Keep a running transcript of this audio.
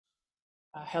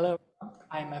Hello,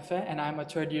 I'm Efe, and I'm a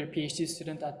third-year PhD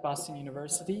student at Boston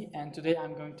University, and today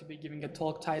I'm going to be giving a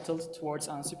talk titled Towards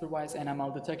Unsupervised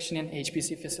Anomaly Detection in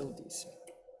HPC Facilities.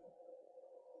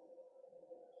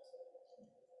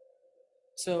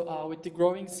 So with the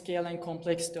growing scale and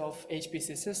complexity of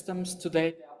HPC systems,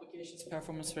 today the application's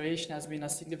performance variation has been a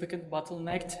significant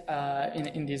bottleneck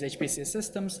in these HPC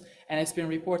systems, and it's been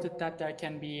reported that there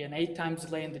can be an 8 times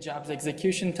delay in the job's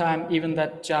execution time, even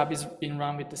that job is being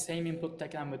run with the same input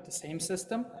tech and with the same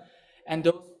system. And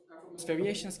those performance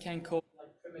variations can cause like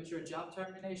premature job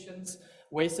terminations,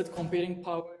 wasted computing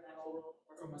power, and overall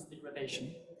performance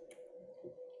degradation.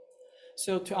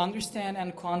 So to understand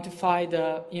and quantify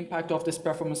the impact of these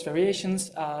performance variations,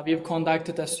 we've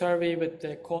conducted a survey with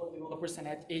the code developers and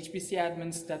HPC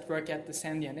admins that work at the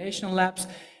Sencan National Labs,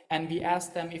 and we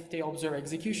asked them if they observe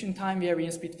execution time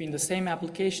variance between the same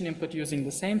application input using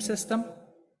the same system.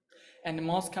 And the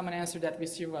most common answer that we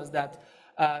see was that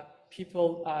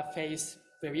people face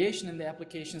variation in the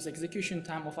application's execution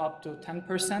time of up to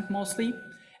 10% mostly.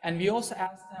 And we also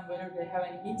asked them whether they have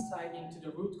any insight into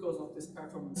the root cause of these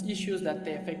performance issues that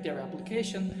they affect their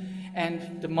application.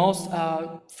 And the most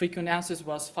frequent answers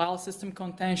was file system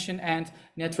contention and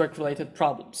network-related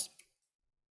problems.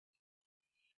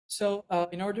 So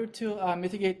in order to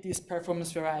mitigate this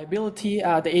performance variability,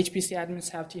 the HPC admins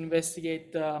have to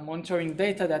investigate the monitoring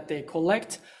data that they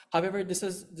collect. However, this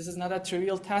is not a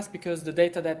trivial task because the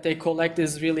data that they collect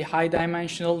is really high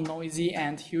dimensional, noisy,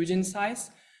 and huge in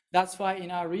size. That's why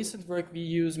in our recent work, we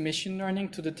use machine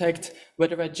learning to detect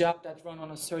whether a job that runs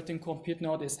on a certain compute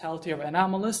node is healthy or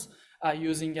anomalous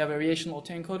using a variational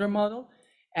autoencoder model.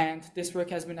 And this work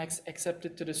has been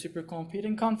accepted to the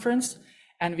Supercomputing Conference.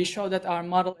 And we show that our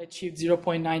model achieved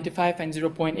 0.95 and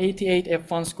 0.88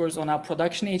 F1 scores on our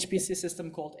production HPC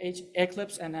system called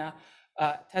Eclipse and a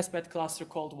testbed cluster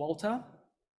called Volta.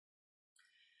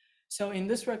 So in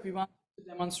this work, we want to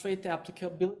demonstrate the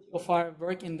applicability of our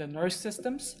work in the NERSC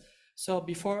systems. So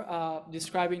before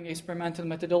describing the experimental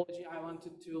methodology, I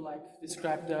wanted to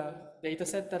describe the data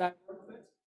set that I work with.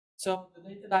 So the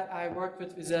data that I worked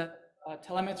with is a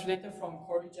telemetry data from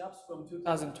Corey jobs from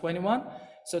 2021.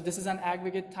 So this is an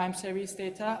aggregate time series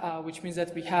data, which means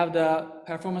that we have the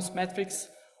performance metrics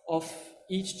of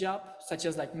each job, such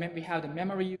as we have the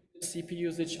memory usage, CPU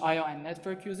usage, I/O, and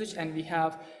network usage, and we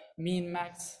have mean,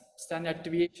 max, standard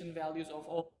deviation values of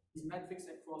all these metrics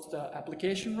across the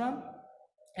application run.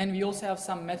 And we also have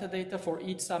some metadata for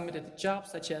each submitted job,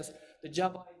 such as the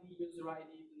job ID, user ID,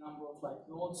 the number of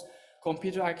nodes,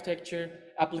 computer architecture,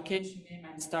 application name,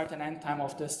 and start and end time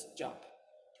of this job.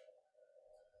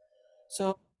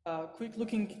 So quick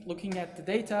looking at the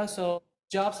data. So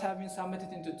jobs have been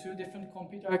submitted into 2 different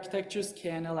computer architectures,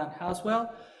 KNL and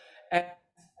Haswell. And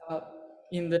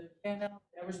in the KNL,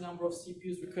 the average number of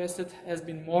CPUs requested has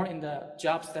been more in the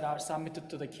jobs that are submitted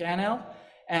to the KNL.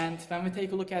 And when we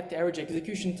take a look at the average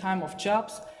execution time of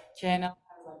jobs, KNL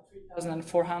has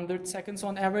 3,400 seconds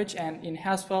on average, and in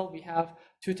Haswell we have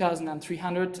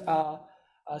 2,300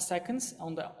 seconds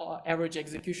on the average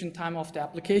execution time of the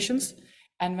applications.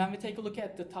 And when we take a look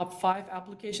at the top 5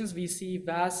 applications, we see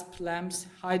VASP, LAMP,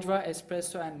 Hydra,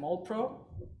 Espresso, and MolPro.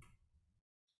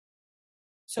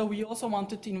 So we also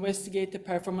wanted to investigate the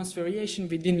performance variation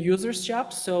within users'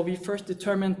 jobs. So we first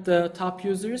determined the top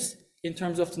users in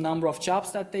terms of the number of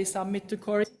jobs that they submit to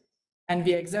Corey. And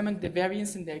we examined the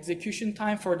variance in the execution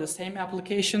time for the same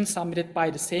application submitted by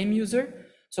the same user.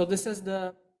 So this is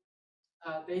the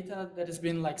data that has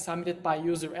been submitted by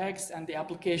user X, and the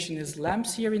application is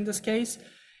LAMPS here in this case.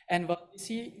 And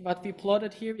what we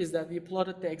plotted here is that we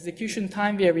plotted the execution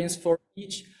time variance for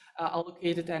each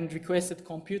allocated and requested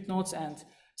compute nodes and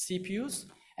CPUs.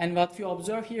 And what we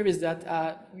observe here is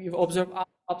that we've observed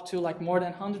up to more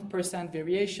than 100%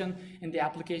 variation in the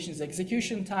application's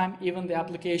execution time, even the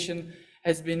application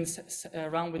has been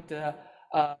run with the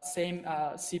same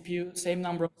CPU, same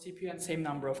number of CPU and same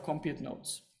number of compute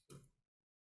nodes.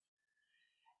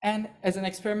 And as an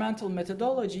experimental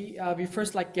methodology, we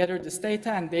first gathered this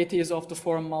data, and data is of the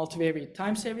form multivariate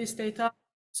time series data.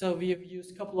 So we've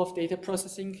used a couple of data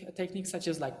processing techniques such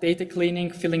as data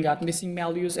cleaning, filling out missing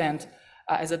values, and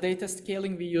as a data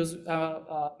scaling, we use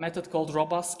a method called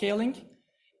robust scaling.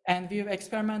 And we've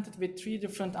experimented with 3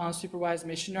 different unsupervised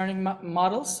machine learning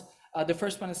models. The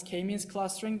first one is k-means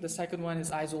clustering, the second one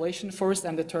is isolation first,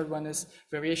 and the third one is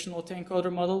variational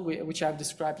autoencoder model, which I've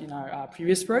described in our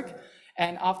previous work.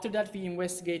 And after that, we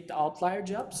investigate the outlier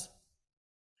jobs.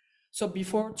 So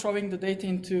before throwing the data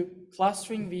into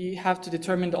clustering, we have to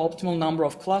determine the optimal number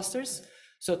of clusters.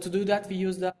 So to do that, we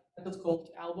use the method called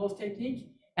elbow technique.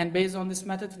 And based on this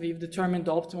method, we've determined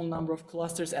the optimal number of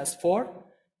clusters as 4.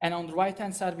 And on the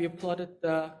right-hand side, we plotted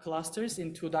the clusters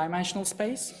in two-dimensional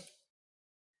space.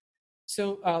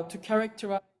 So to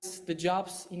characterize the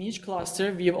jobs in each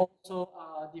cluster, we've also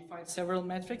defined several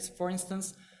metrics. For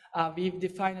instance, we've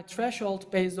defined a threshold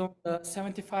based on the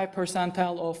 75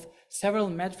 percentile of several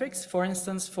metrics. For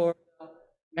instance, for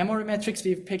memory metrics,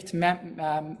 we've picked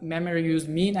memory use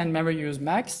mean and memory use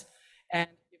max. And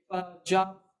if a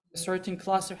job, a certain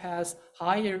cluster has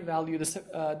higher value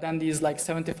than these like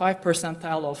 75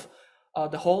 percentile of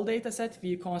the whole data set,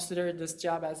 we consider this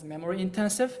job as memory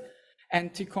intensive.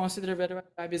 And to consider whether a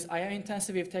job is IO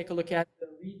intensive, we've taken a look at the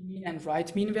read mean and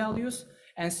write mean values.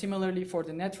 And similarly, for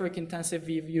the network intensive,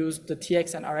 we've used the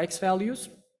TX and RX values.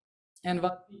 And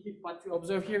what we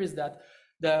observe here is that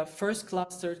the first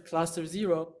cluster, cluster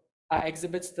 0,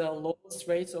 exhibits the lowest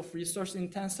rates of resource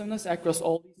intensiveness across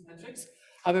all these metrics.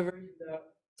 However, in the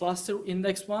cluster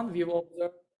index 1, we've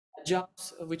observed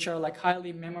jobs which are like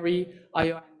highly memory,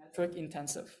 IO, and network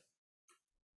intensive.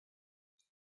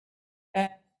 And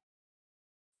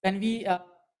when we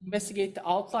investigate the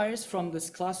outliers from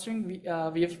this clustering,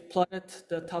 we have plotted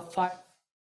the top 5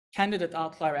 candidate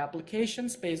outlier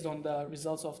applications based on the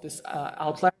results of this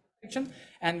outlier detection.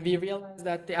 And we realized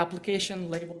that the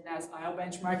application labeled as IO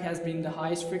benchmark has been the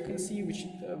highest frequency,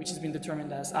 which has been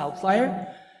determined as outlier.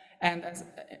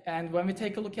 And when we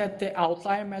take a look at the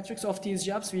outlier metrics of these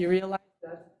jobs, we realize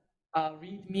that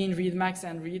read mean, read max,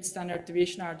 and read standard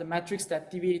deviation are the metrics that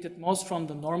deviated most from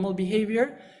the normal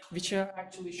behavior, which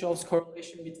actually shows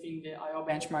correlation between the IO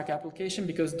benchmark application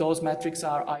because those metrics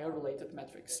are IO related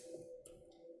metrics.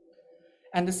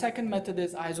 And the second method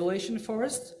is isolation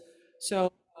forest.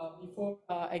 So before,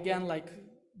 again, like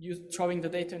throwing the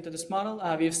data into this model,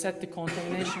 we've set the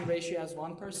contamination ratio as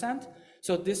 1%.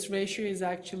 So this ratio is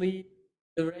actually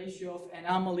the ratio of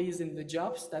anomalies in the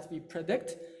jobs that we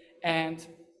predict. And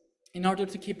in order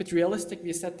to keep it realistic,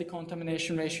 we set the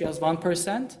contamination ratio as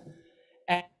 1%.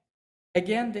 And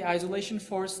again, the isolation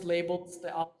forest labels the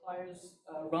outliers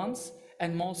runs,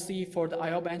 and mostly for the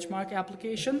IO benchmark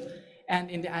application. And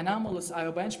in the anomalous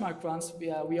IO benchmark runs, we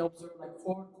observe like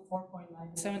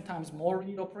 4.97 times more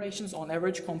read operations on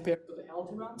average compared to the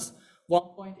healthy runs,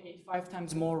 1.85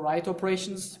 times more write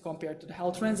operations compared to the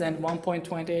healthy runs, and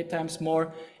 1.28 times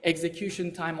more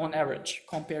execution time on average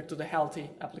compared to the healthy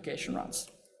application runs.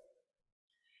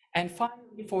 And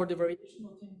finally, for the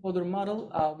variational encoder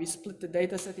model, we split the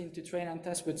data set into train and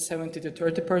test with 70 to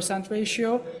 30%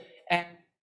 ratio. And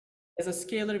as a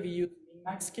scaler, we use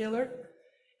min-max scaler.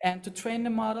 And to train the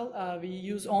model, we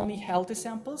use only healthy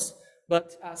samples.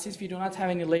 But since we do not have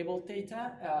any labeled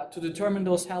data, to determine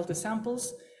those healthy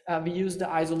samples, we use the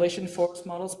isolation forest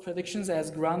model's predictions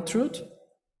as ground truth.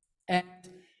 And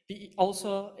we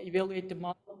also evaluate the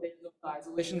model based on the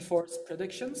isolation forest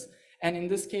predictions. And in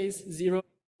this case, 0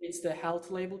 indicates the health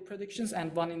labeled predictions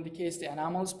and 1 indicates the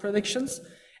anomalous predictions.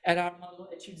 And our model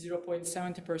achieved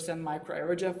 0.70% micro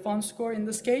average F1 score in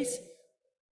this case.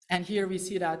 And here we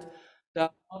see that the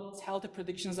model's healthy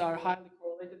predictions are highly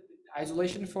correlated with the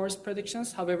isolation forest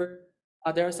predictions. However,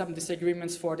 there are some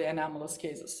disagreements for the anomalous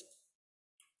cases.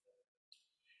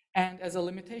 And as a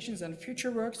limitations and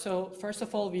future work, so first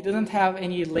of all, we didn't have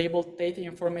any labeled data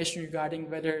information regarding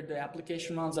whether the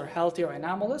application runs are healthy or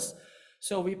anomalous.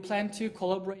 So we plan to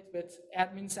collaborate with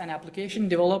admins and application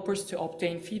developers to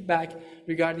obtain feedback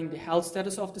regarding the health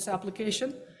status of this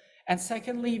application. And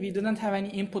secondly, we didn't have any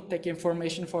input tech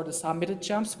information for the submitted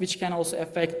jumps, which can also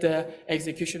affect the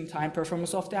execution time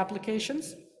performance of the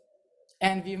applications.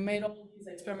 And we've made all these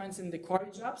experiments in the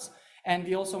query jobs, and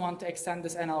we also want to extend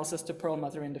this analysis to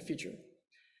Perlmutter in the future.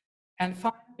 And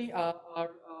finally, our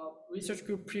research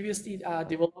group previously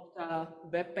developed a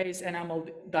web-based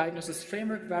anomaly diagnosis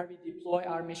framework where we deploy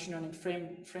our machine learning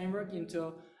framework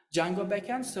into Django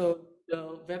backend. So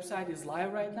the website is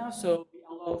live right now. So we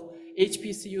allow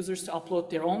HPC users to upload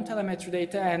their own telemetry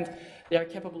data, and they are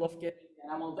capable of getting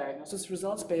anomaly diagnosis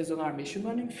results based on our machine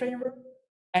learning framework.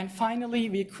 And finally,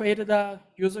 we created a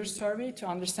user survey to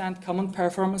understand common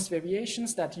performance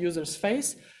variations that users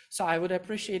face. So I would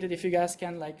appreciate it if you guys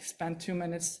can like spend 2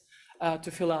 minutes to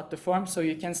fill out the form. So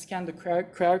you can scan the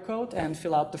QR code and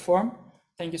fill out the form.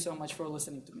 Thank you so much for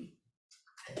listening to me.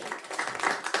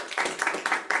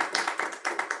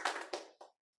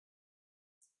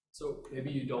 So maybe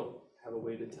you don't have a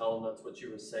way to tell, and that's what you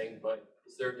were saying, but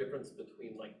is there a difference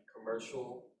between like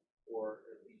commercial or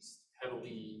at least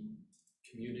heavily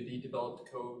community developed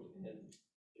code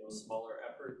and smaller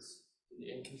efforts in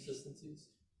the inconsistencies?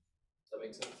 Does that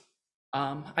make sense?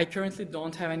 I currently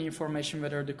don't have any information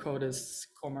whether the code is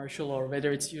commercial or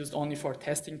whether it's used only for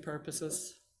testing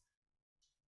purposes.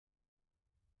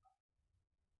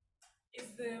 Is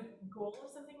the goal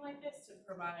of something like this to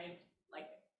provide like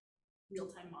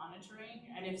real-time monitoring?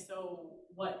 And if so,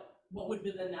 what would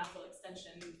be the natural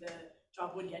extension? The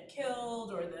job would get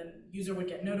killed, or the user would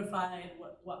get notified?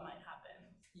 What might happen?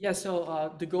 Yeah,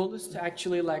 so the goal is to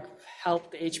actually like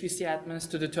help the HPC admins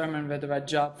to determine whether a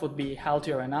job would be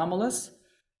healthy or anomalous.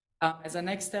 As a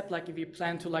next step, like if you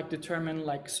plan to like determine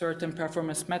like certain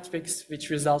performance metrics which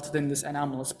resulted in this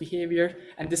anomalous behavior,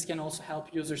 and this can also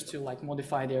help users to like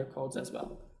modify their codes as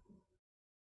well.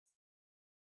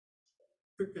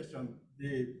 Quick question,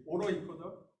 the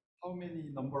autoencoder, how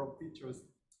many number of features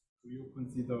do you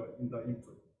consider in the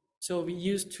input? So we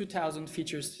use 2,000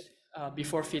 features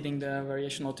before feeding the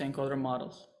variational autoencoder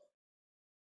models.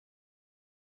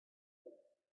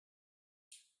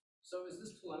 So is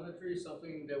this telemetry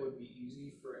something that would be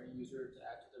easy for any user to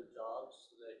add to their jobs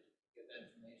so that you can get that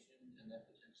information and then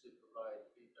potentially provide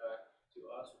feedback to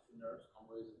us or to NERSC on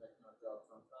ways of making our jobs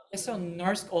run faster? Yeah, so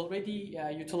NERSC already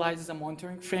utilizes a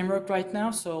monitoring framework right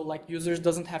now, so like users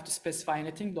doesn't have to specify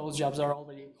anything. Those jobs are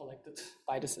already collected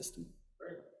by the system.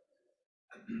 Very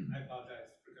I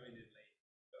apologize for coming in late,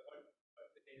 but what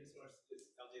the data source is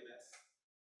LDMS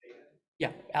data?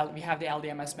 Yeah, we have the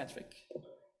LDMS metric.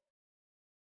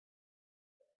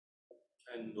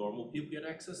 And normal people get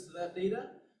access to that data?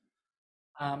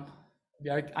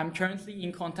 I'm currently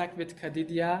in contact with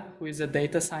Kadidia, who is a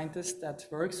data scientist that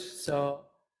works, so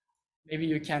maybe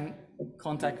you can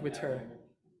contact with her.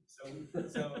 So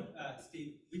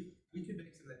Steve, we could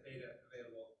make some of that data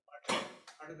available.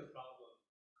 Part of the problem with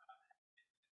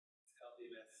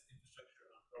LDMS infrastructure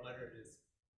on Perlmutter is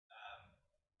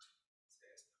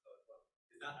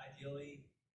not ideally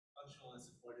functional and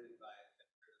supported by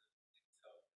vendors.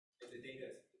 So the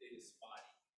data is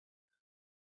spotty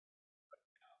right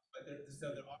now. But there are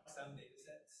some data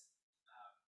sets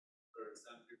for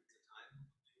some periods of time.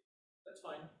 That's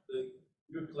fine.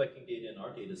 You're collecting data and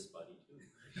our data is spotty too.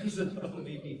 So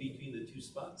maybe between the two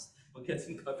spots, we'll get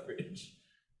some coverage.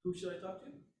 Who should I talk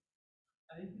to?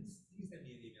 I think he's going to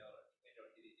be an email.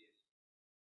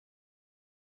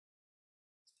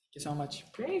 Thank you so much.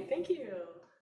 Great, thank you.